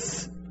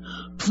this.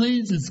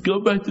 Please just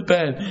go back to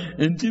bed.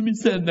 And Jimmy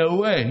said, no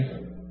way.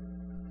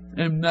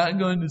 I'm not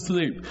going to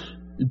sleep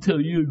until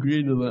you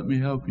agree to let me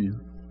help you.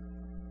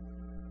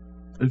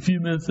 A few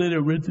minutes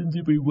later, Rich and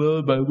Jimmy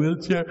wheeled my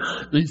wheelchair.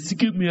 They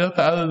scooped me up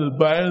out of the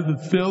mire of the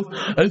filth.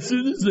 As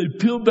soon as they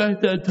peeled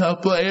back that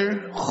top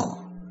layer,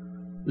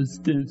 the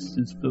stench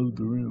just filled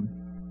the room.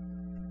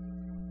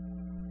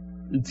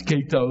 It's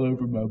caked all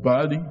over my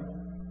body.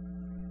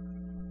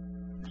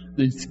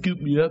 They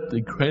scooped me up,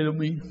 they cradled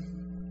me.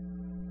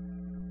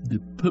 They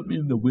put me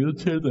in the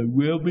wheelchair, they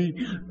wheeled me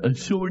a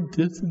short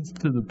distance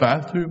to the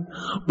bathroom.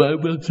 My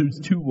wheelchair's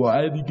too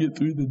wide to get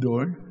through the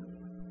door.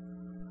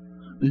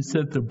 They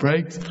set the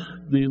brakes,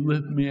 they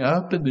lift me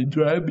up, and they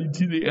drive me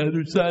to the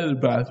other side of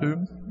the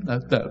bathroom,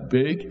 not that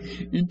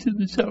big, into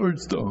the shower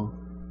stall.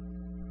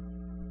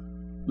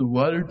 The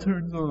water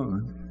turns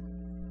on.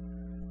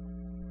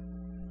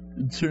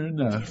 And sure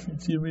enough,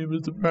 Jimmy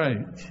was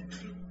right.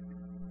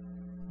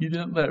 He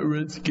didn't let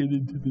Rich get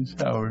into the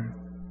shower.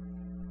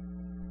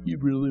 He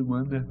really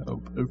wanted to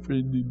help a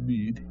friend in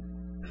need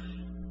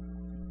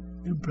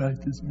and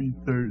practice me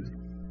third.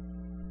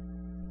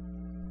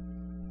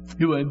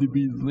 He wanted to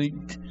be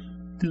linked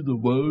to the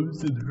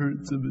woes and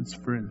hurts of his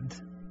friend.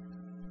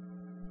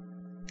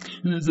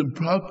 And as I'm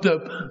propped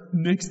up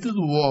next to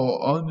the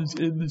wall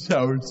in the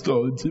shower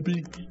stall,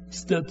 Jimmy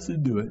steps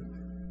into it.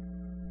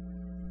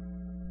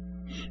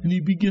 And he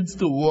begins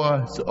to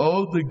wash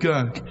all the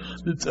gunk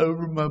that's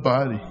over my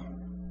body.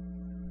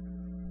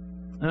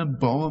 I'm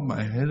bawling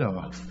my head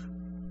off.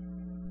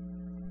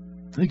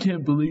 I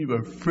can't believe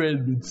our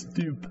friend would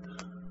stoop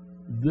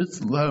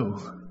this low.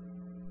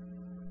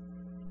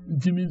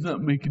 Jimmy's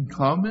not making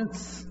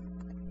comments.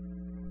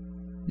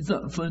 He's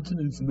not flinching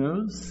his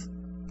nose.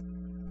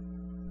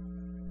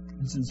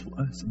 He's just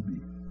watching me.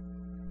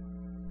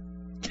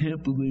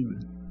 Can't believe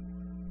it.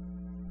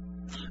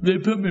 They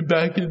put me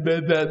back in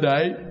bed that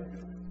night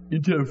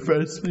into a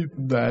fresh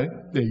sleeping bag.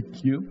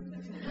 Thank you.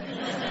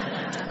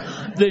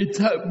 They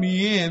tuck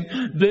me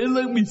in. They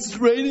look me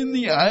straight in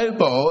the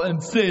eyeball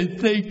and say,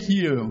 thank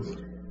you.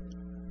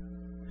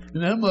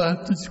 And I'm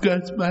left to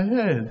scratch my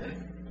head.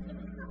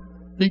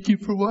 Thank you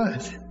for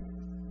what?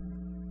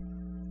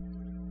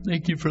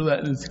 Thank you for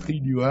letting us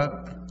clean you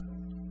up.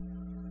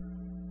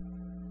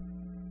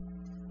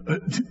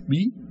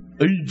 Me?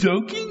 Are you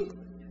joking?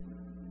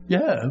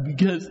 Yeah,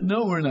 because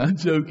no, we're not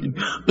joking.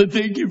 But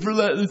thank you for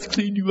letting us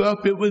clean you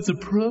up. It was a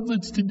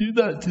privilege to do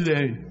that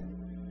today.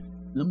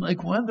 And I'm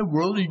like, what in the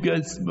world are you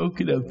guys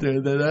smoking up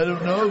there that I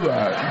don't know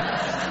about?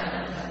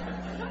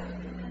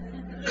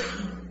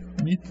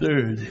 Me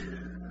third.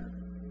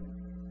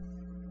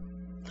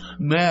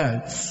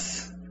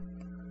 Maths.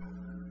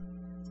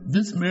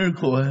 This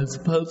miracle has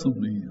puzzled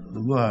me a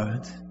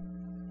lot.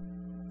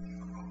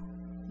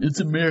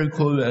 It's a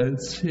miracle that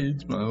has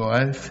changed my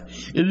life.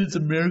 It is a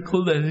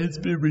miracle that has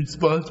been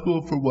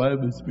responsible for why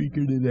I'm a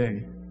speaker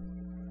today.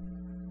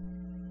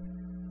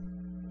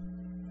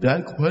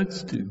 That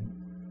question,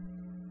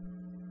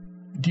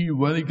 do you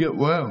want to get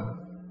well?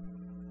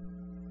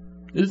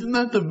 Isn't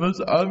that the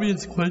most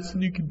obvious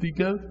question you can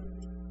think of?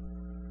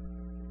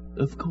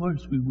 Of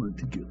course we want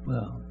to get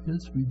well.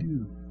 Yes, we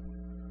do.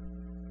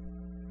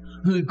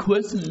 The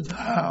question is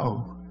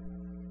how?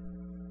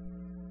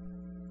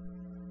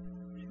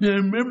 And I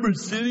remember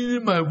sitting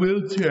in my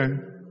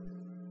wheelchair.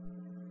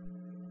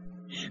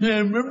 And I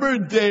remember a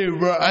day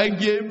where I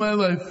gave my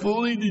life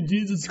fully to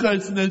Jesus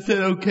Christ and I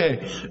said,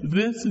 okay,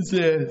 this is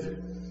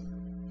it.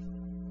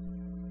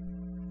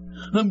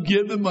 I'm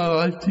giving my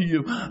life to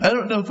you. I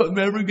don't know if I'm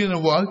ever going to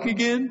walk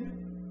again.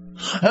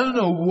 I don't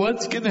know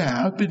what's going to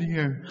happen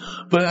here.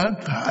 But I'm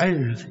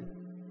tired.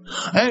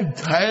 I am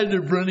tired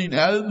of running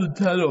out of the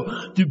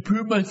tunnel to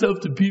prove myself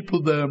to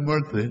people that I'm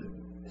worth it.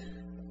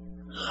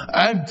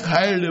 I'm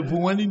tired of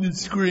wanting to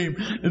scream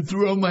and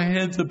throw my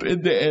hands up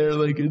in the air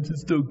like I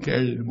just don't care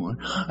anymore.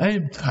 I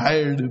am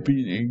tired of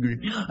being angry.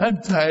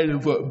 I'm tired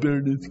of what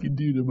bitterness can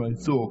do to my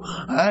soul.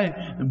 I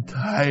am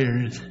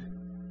tired.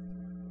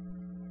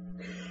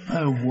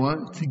 I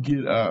want to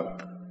get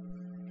up.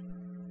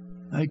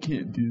 I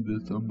can't do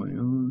this on my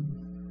own.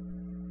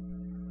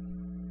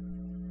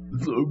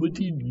 Lord, would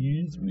you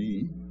use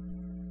me?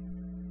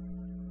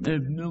 I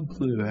have no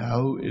clue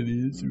how it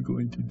is you're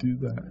going to do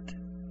that.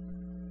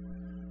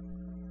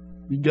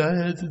 And God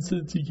has a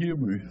sense of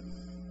humor.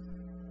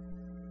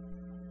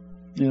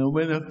 I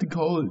went off to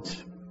college.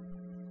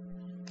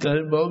 Got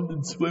involved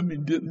in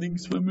swimming. Didn't think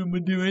swimming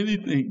would do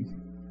anything.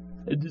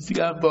 I just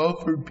got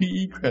involved for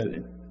PE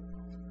credit.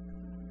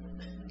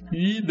 You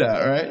need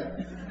that, right?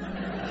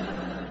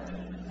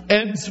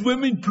 And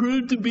swimming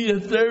proved to be a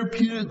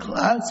therapeutic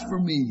class for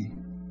me.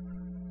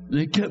 And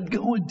I kept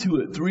going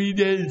to it 3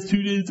 days,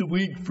 2 days a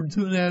week for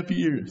 2.5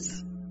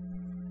 years.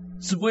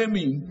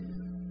 Swimming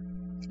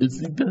is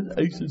the best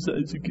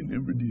exercise you can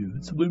ever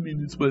do.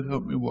 Swimming is what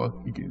helped me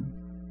walk again.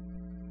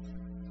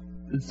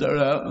 I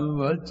started out in a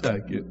life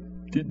jacket.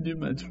 Didn't do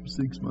much for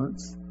 6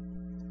 months.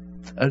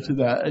 After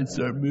that, I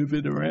started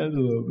moving around a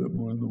little bit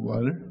more in the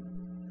water.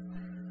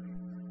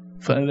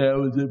 Finally, I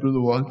was able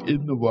to walk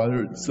in the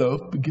water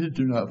itself because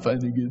you're not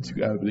fighting against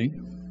gravity.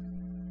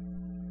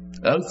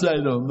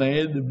 Outside on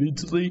land,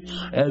 eventually,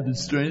 I had the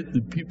strength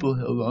that people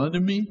held on to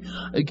me.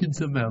 I could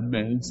somehow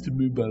manage to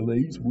move my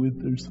legs with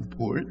their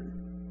support.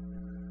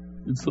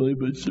 And slowly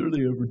but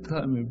surely, over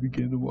time, I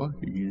began to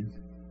walk again.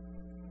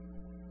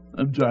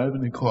 I'm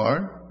driving a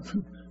car.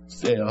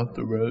 Stay off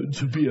the road,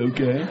 should be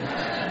okay.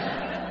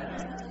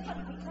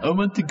 I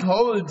went to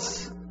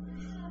college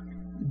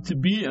to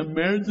be a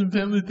marriage and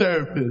family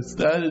therapist.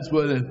 That is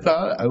what I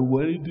thought I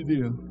wanted to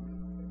do.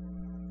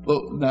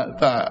 Well, not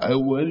thought, I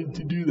wanted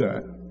to do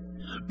that.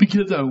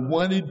 Because I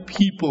wanted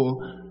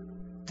people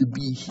to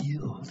be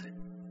healed.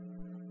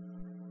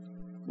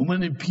 I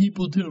wanted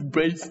people to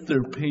embrace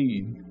their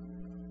pain.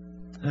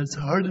 As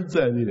hard as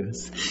that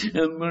is.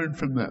 And learn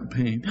from that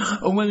pain.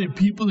 I wanted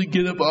people to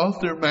get up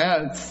off their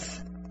mats.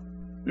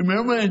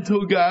 Remember when I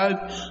told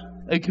God,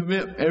 I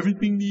commit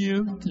everything to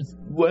you? Just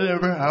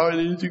whatever, how it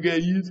is you're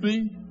going to use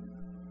me?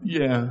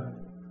 Yeah.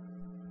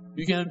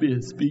 You're going to be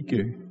a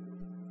speaker.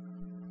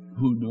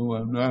 Oh, no,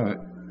 I'm not.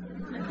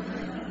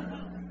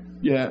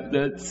 Yeah,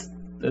 that's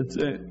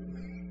it.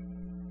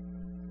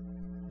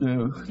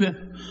 No,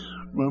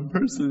 wrong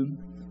person.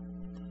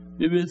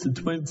 Maybe it's a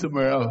twin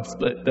somewhere else,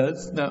 but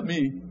that's not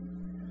me.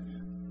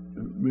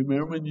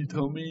 Remember when you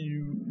told me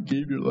you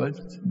gave your life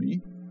to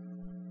me?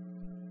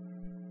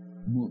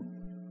 Well,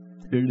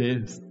 here it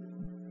is.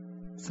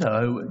 That's how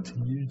I want to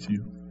use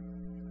you.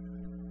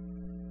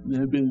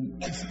 And I've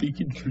been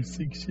speaking for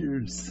 6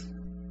 years.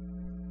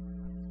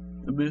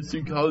 A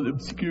ministry called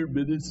Obscure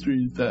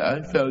Ministries that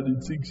I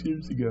founded 6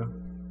 years ago.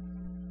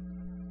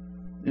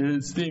 And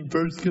its theme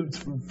verse comes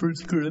from 1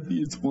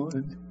 Corinthians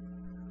 1,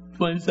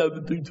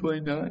 27 through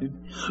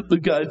 29.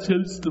 But God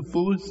chose the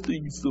foolish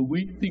things, the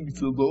weak things,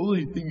 the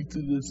lowly things,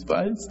 the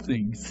despised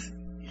things.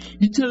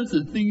 He chose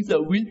the things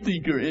that we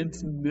think are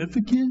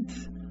insignificant,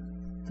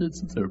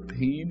 such as our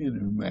pain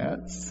and our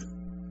mats,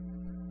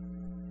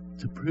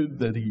 to prove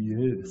that He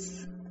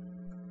is.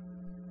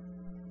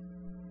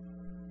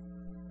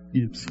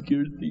 The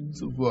obscure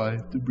things of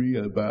life to bring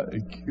about a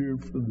cure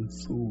for the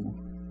soul.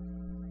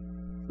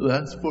 The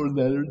last 4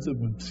 letters of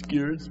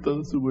obscure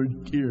spells the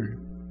word cure.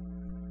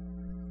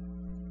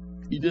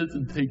 He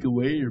doesn't take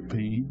away your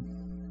pain.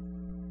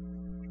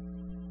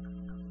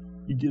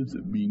 He gives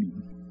it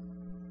meaning.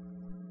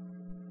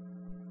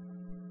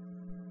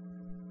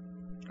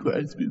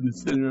 Christ be the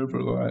center of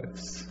our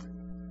lives.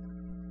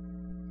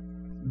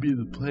 Be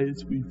the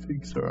place we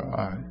fix our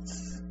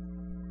eyes.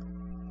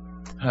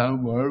 How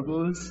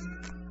marvelous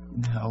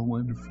and how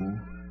wonderful.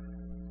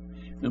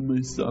 And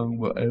my song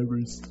will ever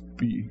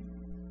be.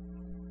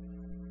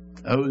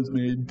 I was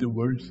made to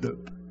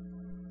worship.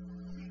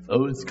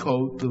 Oh, it's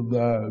called to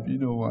love. You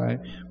know why?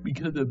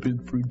 Because I've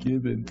been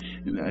forgiven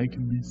and I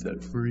can be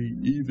set free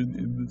even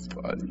in this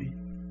body.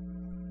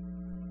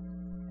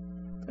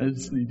 I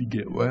just need to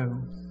get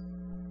well.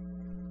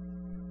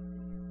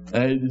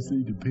 I just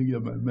need to pick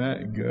up my mat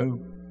and go.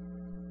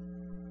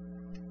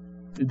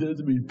 It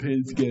doesn't mean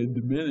pain's going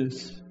to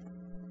diminish.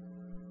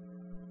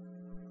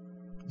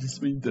 It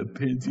just means that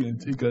pain's going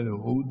to take on a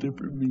whole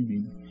different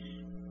meaning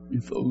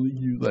if only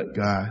you let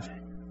God.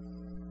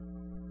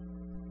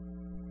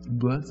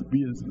 Blessed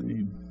be his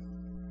name.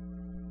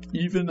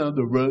 Even on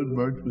the road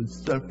marked with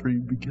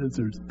suffering, because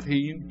there's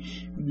pain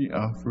in the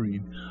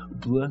offering,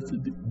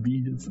 blessed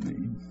be his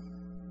name.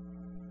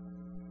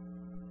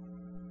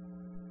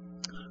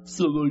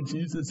 So Lord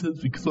Jesus,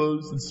 as we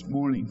close this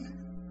morning,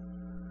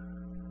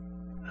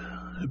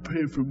 I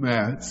pray for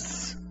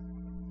Matt's.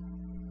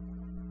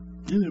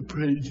 And I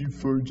praise you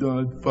for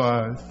John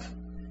 5.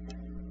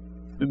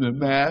 And that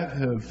Matt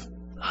have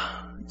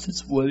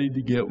just wanted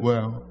to get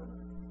well.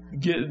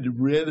 Getting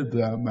rid of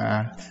that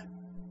Matt.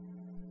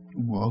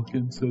 And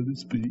walking, so to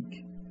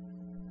speak.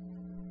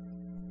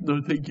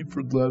 Lord, thank you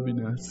for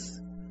loving us.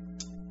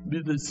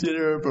 Be the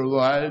center of our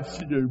lives.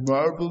 You are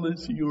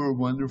marvelous. You are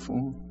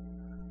wonderful.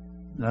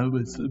 And I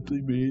was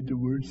simply made to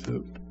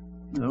worship.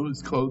 And I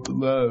was called to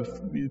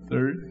love. Be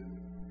third.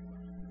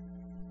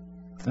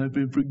 I've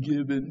been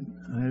forgiven.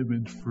 I have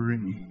been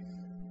free.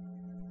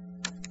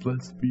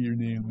 Blessed be your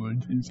name,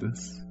 Lord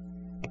Jesus.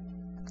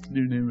 In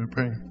your name I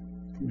pray.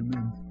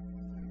 Amen.